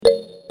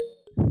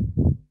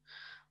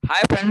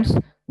Hi friends,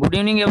 good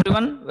evening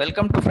everyone.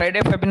 Welcome to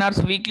Friday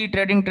Webinars Weekly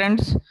Trading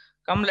Trends.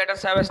 Come, let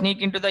us have a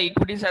sneak into the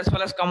equities as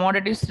well as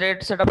commodities trade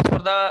setups for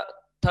the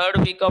third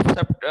week of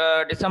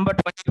December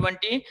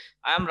 2020.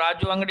 I am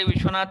Raju Angadi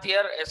Vishwanath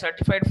here, a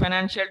certified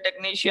financial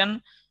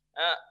technician,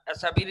 a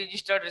SEBI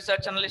registered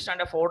research analyst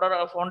and a founder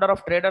of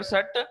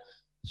TraderSet.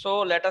 So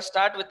let us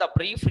start with a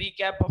brief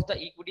recap of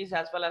the equities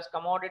as well as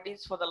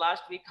commodities for the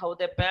last week, how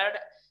they paired.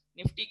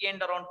 Nifty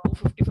gained around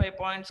 255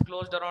 points,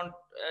 closed around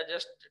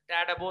just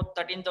tad about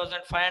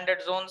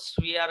 13,500 zones.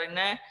 We are in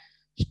a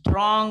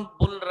strong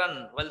bull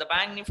run. While the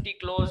bank Nifty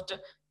closed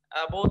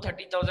above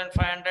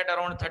 30,500,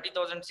 around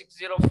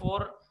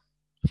 30,604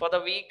 for the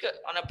week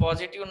on a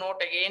positive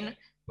note again.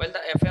 While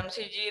the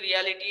FMCG,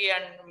 reality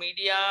and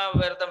media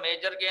were the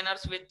major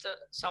gainers with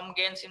some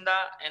gains in the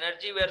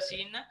energy were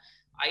seen.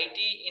 IT,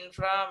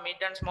 infra, mid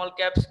and small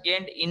caps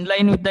gained in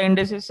line with the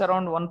indices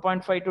around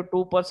 1.5 to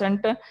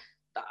 2%.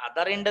 The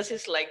other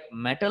indices like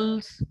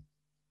metals,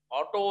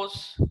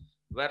 autos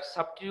were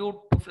subdued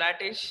to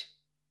flattish.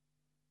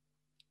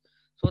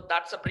 So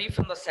that's a brief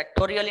on the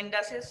sectorial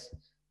indices.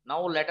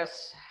 Now let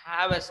us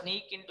have a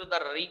sneak into the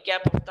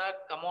recap of the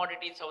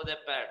commodities, how they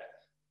paired.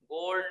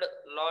 Gold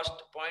lost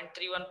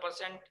 0.31%,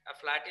 a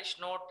flattish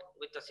note,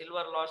 with the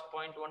silver lost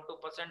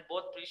 0.12%.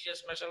 Both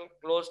precious metal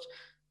closed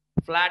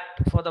flat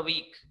for the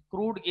week.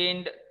 Crude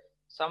gained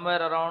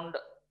somewhere around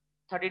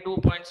 32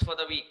 points for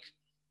the week.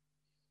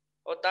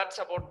 So that's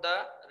about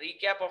the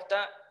recap of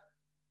the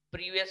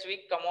previous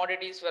week.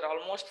 Commodities were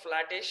almost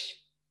flattish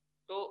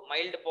to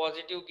mild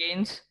positive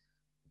gains.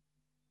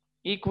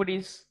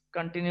 Equities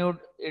continued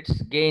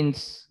its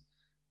gains.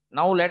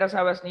 Now let us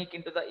have a sneak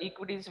into the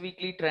equities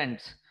weekly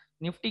trends.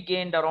 Nifty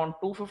gained around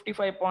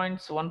 255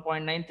 points,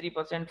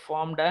 1.93%,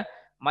 formed a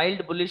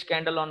mild bullish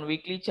candle on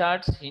weekly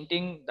charts,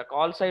 hinting the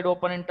call side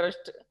open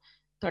interest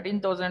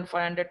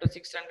 13,500 to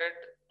 600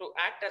 to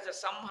act as a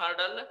sum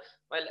hurdle,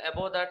 while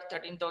above that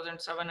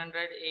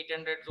 13,700,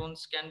 800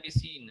 zones can be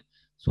seen.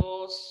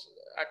 So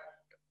at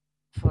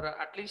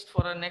least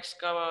for the next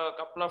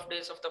couple of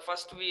days of the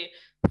first week,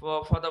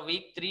 for the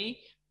week 3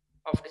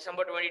 of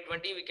December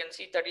 2020, we can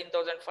see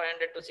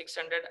 13,500 to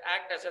 600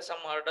 act as a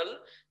sum hurdle.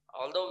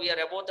 Although we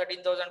are above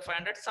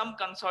 13,500, some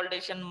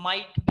consolidation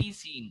might be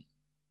seen.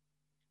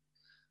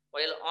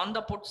 While on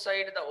the put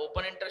side, the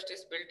open interest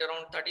is built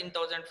around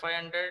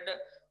 13,500.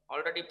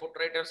 Already put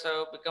writers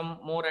have become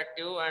more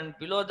active, and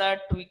below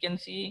that we can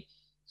see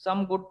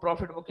some good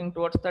profit booking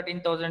towards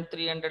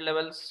 13,300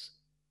 levels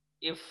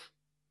if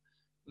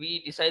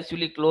we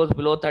decisively close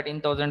below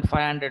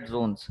 13,500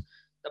 zones.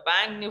 The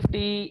bank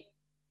Nifty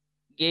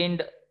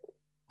gained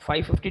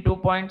 552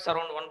 points,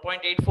 around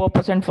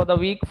 1.84% for the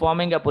week,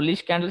 forming a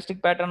bullish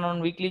candlestick pattern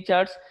on weekly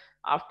charts.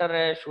 After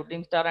a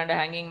shooting star and a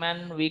hanging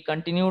man, we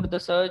continued the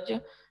surge,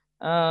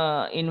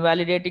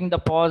 invalidating the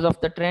pause of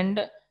the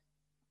trend,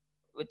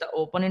 with the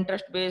open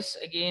interest base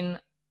again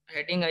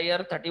heading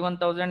higher,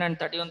 31,000 and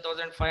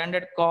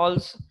 31,500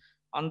 calls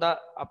on the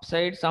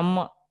upside.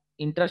 Some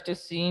interest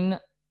is seen,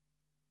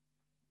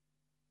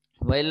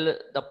 while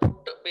the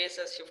put base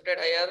has shifted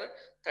higher,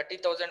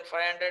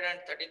 30,500 and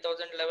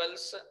 30,000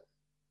 levels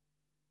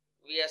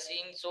we are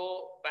seeing.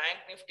 So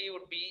bank Nifty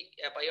would be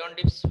a buy on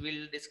dips.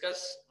 We'll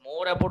discuss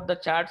more about the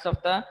charts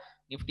of the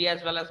Nifty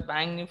as well as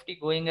bank Nifty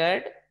going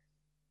ahead.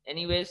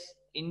 Anyways,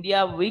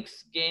 India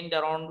VIX gained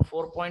around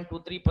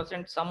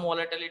 4.23%. Some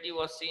volatility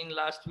was seen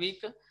last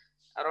week,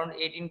 around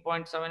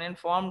 18.7, and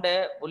formed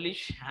a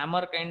bullish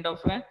hammer kind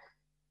of a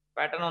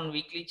pattern on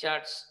weekly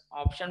charts.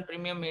 Option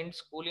premium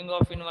hints cooling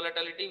off in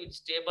volatility with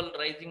stable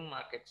rising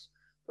markets.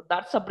 So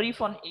that's a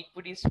brief on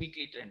equities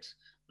weekly trends.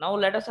 Now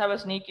let us have a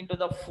sneak into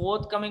the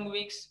forthcoming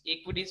week's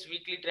equities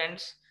weekly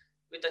trends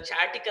with a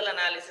chartical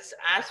analysis,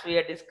 as we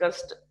had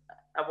discussed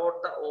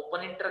about the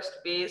open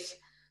interest base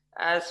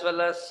as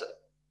well as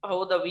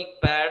how the week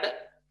paired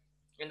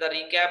in the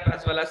recap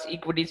as well as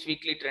equities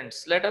weekly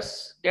trends. Let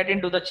us get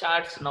into the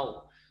charts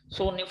now.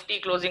 So Nifty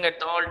closing at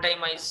the all-time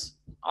highs.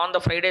 On the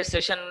Friday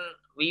session,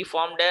 we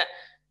formed a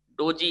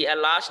doji, a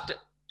last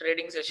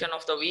trading session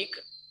of the week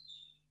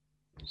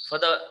for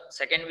the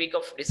second week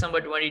of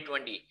December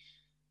 2020.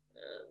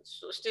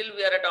 So still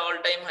we are at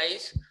all-time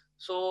highs.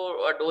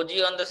 So a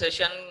doji on the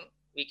session,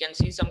 we can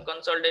see some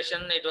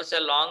consolidation. It was a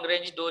long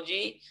range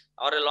doji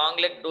or a long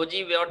leg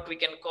doji, what we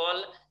can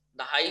call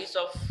the highs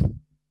of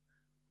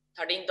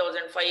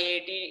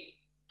 13,580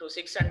 to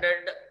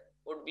 600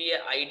 would be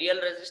an ideal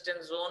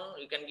resistance zone.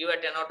 You can give a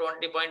 10 or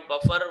 20 point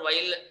buffer,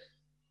 while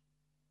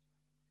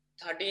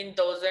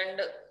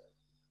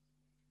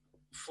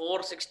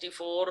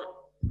 13,464,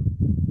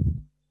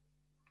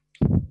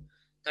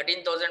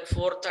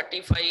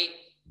 13,435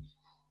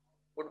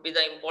 would be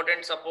the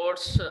important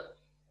supports,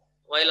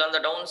 while on the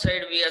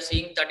downside we are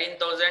seeing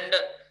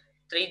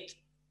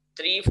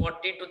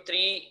 13,340 to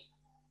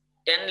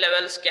 310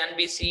 levels can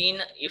be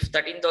seen. If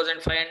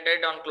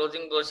 13,500 on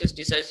closing basis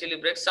decisively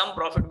breaks, some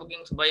profit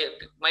bookings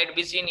might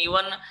be seen.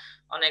 Even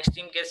on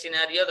extreme case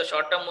scenario, the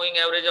short term moving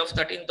average of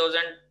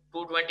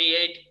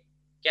 13,228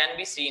 can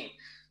be seen.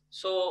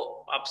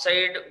 So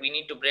upside, we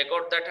need to break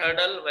out that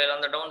hurdle, while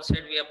on the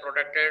downside, we are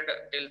protected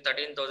till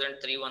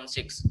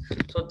 13,316.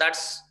 So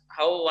that's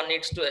how one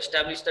needs to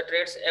establish the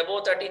trades.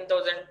 Above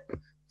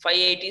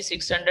 13,580,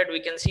 600, we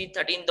can see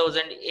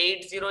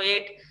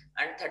 13,808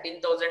 and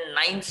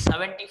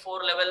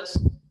 13,974 levels,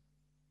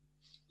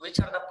 which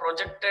are the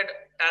projected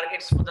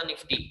targets for the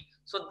Nifty.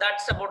 So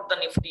that's about the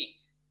Nifty.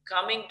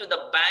 Coming to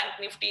the Bank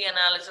Nifty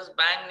analysis,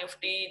 Bank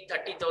Nifty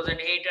 30,800 to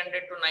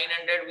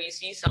 900, we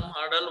see some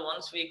hurdle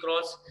once we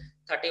cross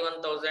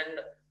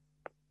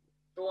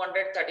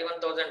 31,200,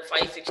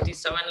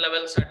 31,567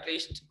 levels, at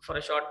least for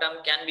a short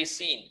term, can be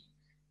seen.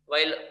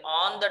 While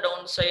on the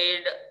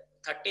downside,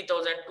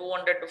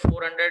 30,200 to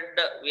 400,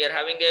 we are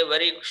having a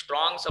very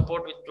strong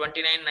support with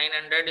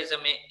 29,900 is a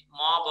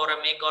mob or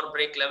a make or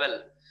break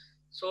level.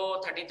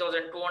 So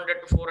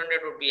 30,200 to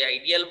 400 would be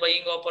ideal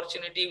buying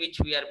opportunity, which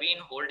we are been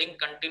holding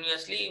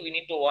continuously. We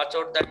need to watch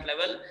out that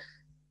level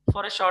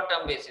for a short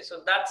term basis.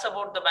 So that's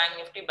about the Bank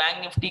Nifty. Bank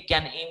Nifty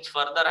can inch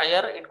further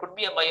higher. It could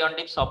be a buy on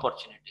dips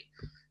opportunity.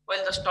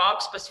 While the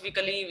stock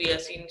specifically, we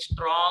have seen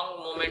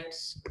strong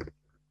movements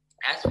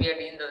as we had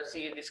been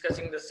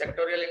discussing the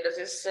sectorial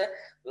indices.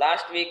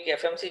 Last week,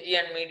 FMCG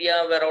and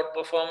media were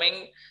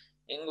outperforming,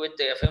 with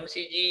the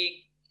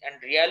FMCG and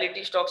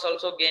reality stocks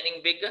also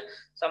gaining big.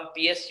 Some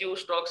PSU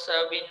stocks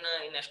have been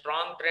in a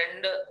strong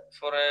trend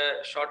for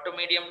a short to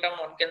medium term.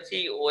 One can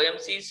see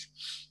OMCs,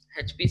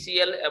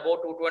 HPCL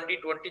above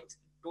 220,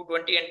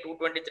 220 and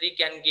 223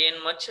 can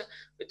gain much.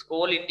 With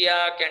Coal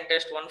India can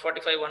test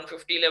 145,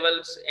 150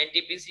 levels.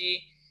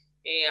 NTPC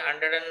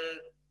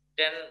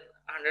 110,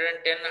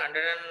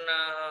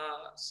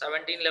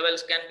 117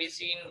 levels can be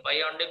seen.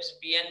 Buy on dips.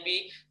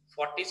 PNB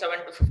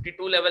 47 to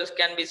 52 levels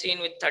can be seen.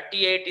 With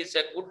 38 is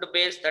a good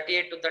base.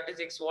 38 to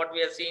 36 what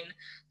we have seen.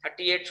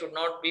 38 should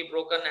not be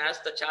broken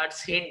as the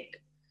charts hint.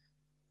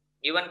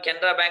 Even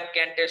Canara Bank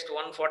can test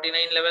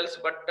 149 levels,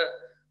 but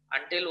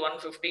until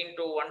 115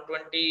 to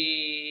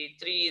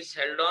 123 is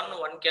held on,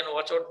 one can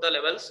watch out the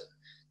levels.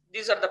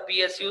 These are the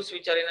PSUs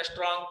which are in a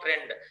strong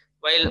trend.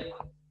 While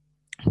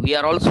we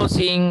are also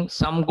seeing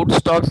some good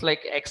stocks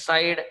like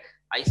Exide,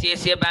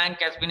 ICICI Bank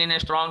has been in a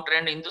strong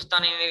trend.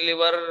 Hindustan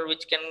Unilever,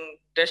 which can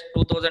test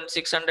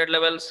 2,600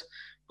 levels,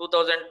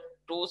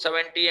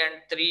 2,270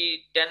 and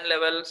 310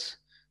 levels,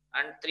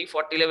 and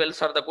 340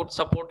 levels are the good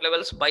support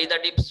levels. Buy the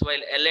dips,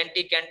 while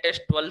L&T can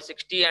test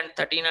 1260 and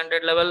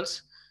 1300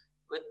 levels,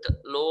 with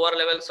lower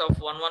levels of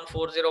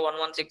 1140,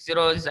 1160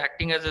 is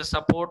acting as a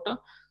support.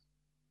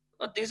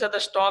 But these are the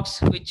stocks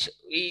which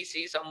we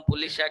see some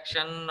bullish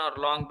action or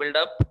long build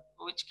up,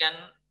 which can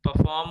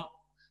perform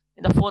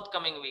in the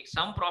forthcoming week.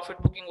 Some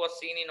profit booking was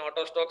seen in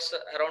auto stocks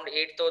around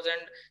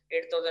 8,000,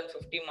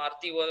 8,050.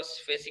 Maruti was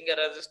facing a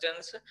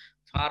resistance.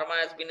 Pharma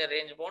has been a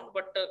range bound,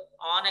 but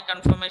on a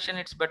confirmation,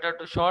 it's better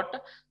to short.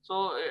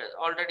 So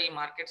already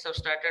markets have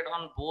started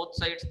on both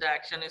sides. The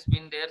action has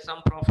been there.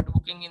 Some profit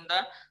booking in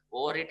the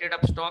overheated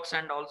up stocks,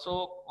 and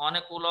also on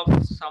a cool off,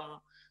 some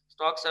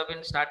stocks have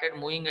been started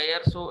moving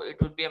higher. So it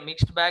will be a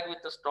mixed bag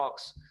with the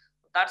stocks.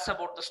 That's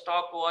about the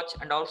stock watch,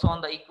 and also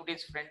on the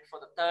equities front for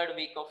the third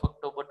week of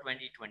October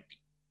 2020.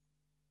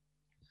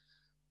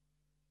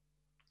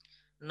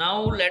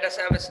 Now let us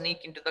have a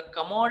sneak into the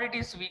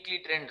commodities weekly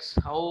trends.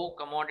 How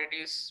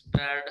commodities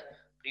fared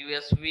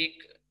previous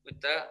week with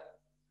the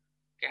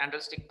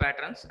candlestick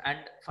patterns,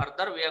 and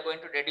further we are going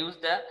to reduce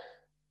the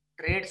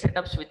trade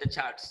setups with the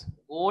charts.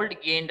 Gold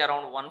gained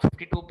around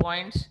 152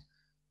 points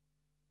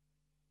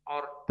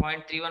or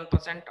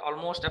 0.31%,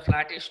 almost a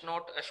flattish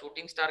note. A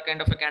shooting star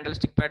kind of a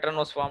candlestick pattern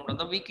was formed on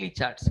the weekly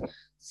charts.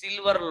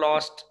 Silver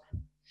lost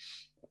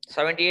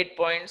 78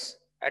 points,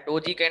 a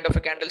doji kind of a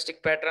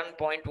candlestick pattern,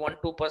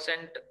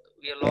 0.12%.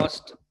 We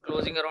lost,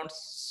 closing around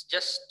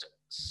just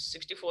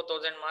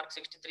 64,000 mark,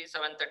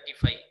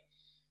 63,735.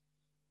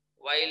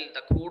 While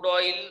the crude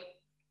oil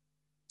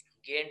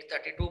gained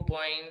 32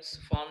 points,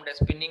 formed a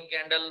spinning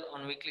candle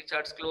on weekly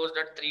charts, closed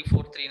at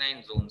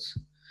 3439 zones.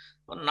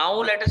 So now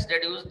let us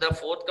deduce the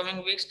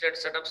forthcoming week's trade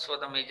setups for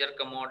the major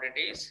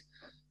commodities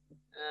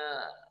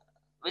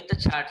with the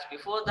charts.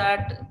 Before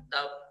that,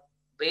 the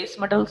base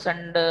metals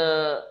and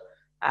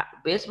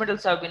base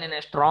metals have been in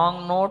a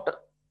strong note.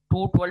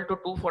 212 to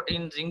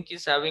 214 zinc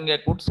is having a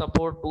good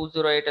support.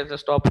 208 as a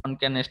stop, one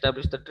can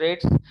establish the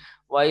trades.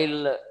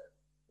 While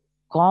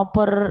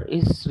copper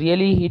is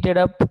really heated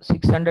up,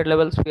 600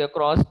 levels we have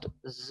crossed.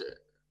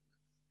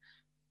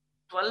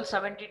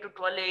 1270 to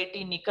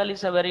 1280. Nickel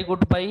is a very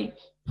good buy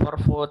for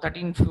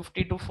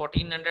 1350 to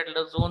 1400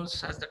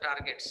 zones as the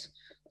targets.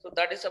 So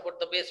that is about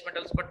the base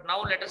metals. But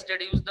now let us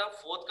deduce the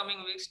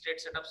forthcoming week's trade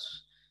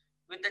setups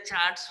with the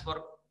charts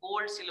for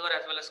gold, silver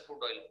as well as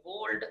crude oil.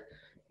 Gold,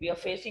 we are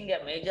facing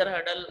a major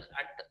hurdle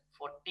at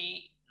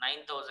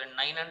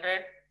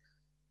 49,900,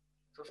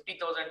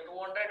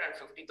 50,200 and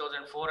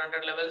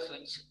 50,400 levels,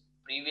 which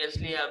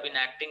previously have been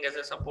acting as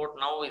a support,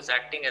 now is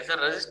acting as a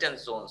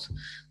resistance zones.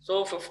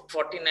 So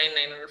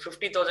 49,900,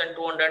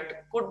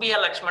 50,200 could be a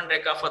Lakshman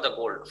Rekha for the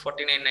gold,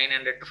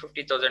 49,900 to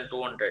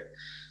 50,200.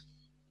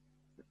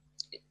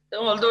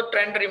 Although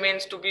trend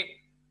remains to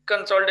be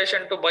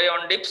consolidation to buy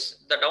on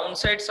dips. The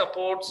downside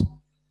supports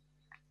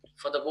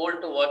for the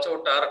gold to watch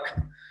out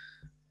are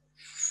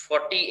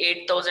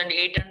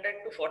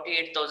 48,800 to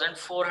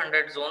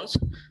 48,400 zones,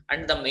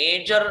 and the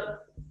major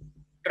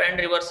trend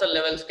reversal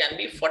levels can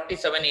be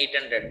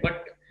 47,800,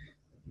 but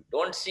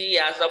don't see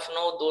as of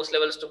now those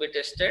levels to be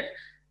tested.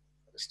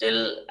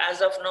 Still,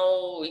 as of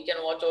now, we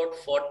can watch out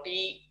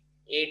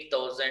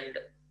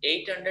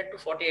 48,800 to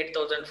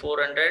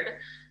 48,400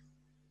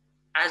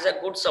 as a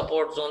good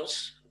support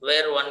zones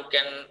where one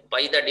can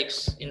buy the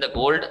dips in the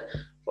gold.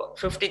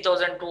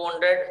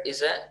 50,200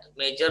 is a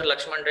major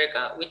Lakshman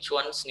Rekha which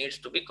once needs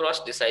to be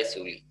crossed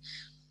decisively.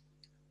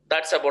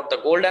 That's about the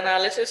gold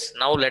analysis.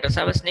 Now let us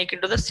have a sneak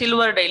into the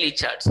silver daily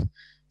charts.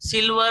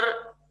 Silver,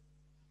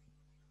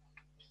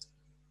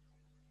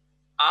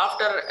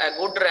 after a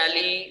good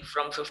rally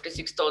from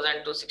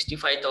 56,000 to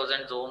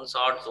 65,000 zones,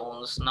 odd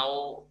zones,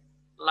 now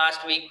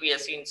last week we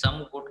have seen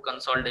some good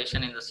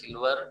consolidation in the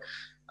silver.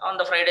 On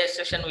the Friday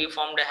session, we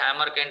formed a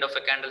hammer kind of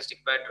a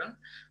candlestick pattern,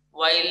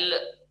 while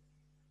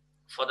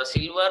for the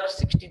silver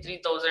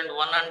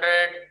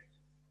 63,100,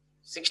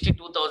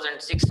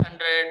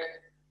 62,600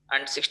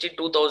 and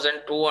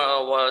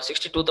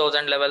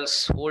 62,000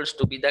 levels holds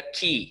to be the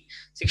key.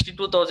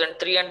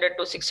 62,300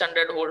 to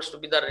 600 holds to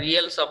be the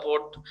real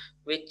support,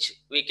 which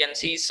we can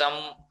see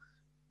some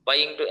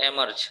buying to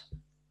emerge.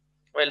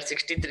 Well,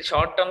 63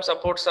 short-term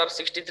supports are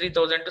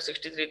 63,000 to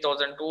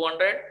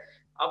 63,200.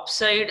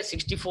 Upside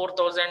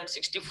 64,000,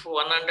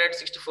 64,100,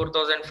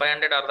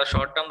 64,500 are the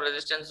short-term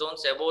resistance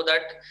zones. Above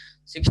that,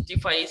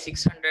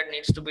 65,600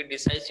 needs to be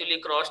decisively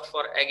crossed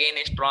for again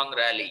a strong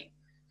rally,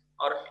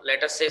 or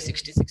let us say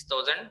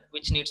 66,000,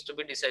 which needs to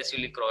be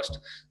decisively crossed.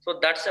 So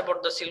that's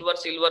about the silver.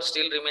 Silver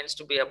still remains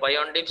to be a buy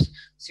on dips.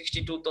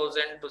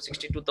 62,000 to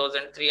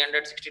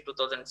 62,300,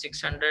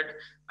 62,600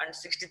 and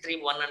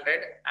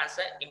 63,100 as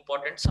an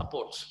important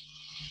supports.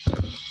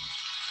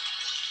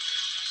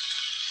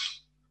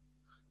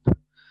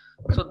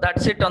 So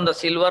that's it on the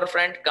silver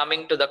front.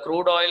 Coming to the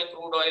crude oil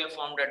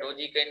formed a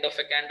doji kind of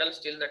a candle.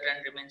 Still the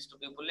trend remains to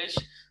be bullish,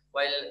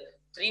 while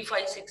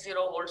 3560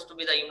 holds to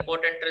be the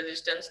important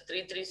resistance.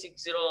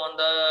 3360 on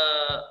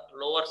the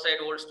lower side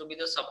holds to be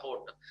the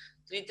support.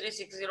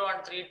 3360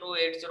 and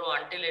 3280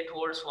 until it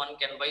holds, one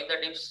can buy the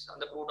dips on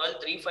the crude oil.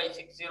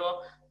 3560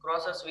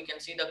 crosses, we can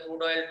see the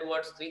crude oil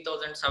towards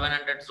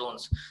 3,700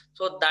 zones.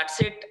 So that's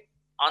it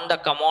on the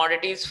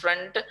commodities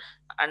front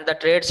and the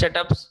trade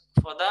setups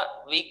for the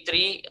week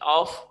 3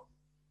 of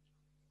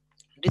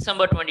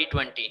December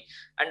 2020,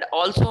 and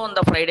also on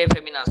the Friday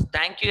webinars.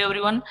 Thank you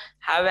everyone.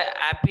 Have a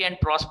happy and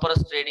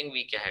prosperous trading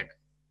week ahead.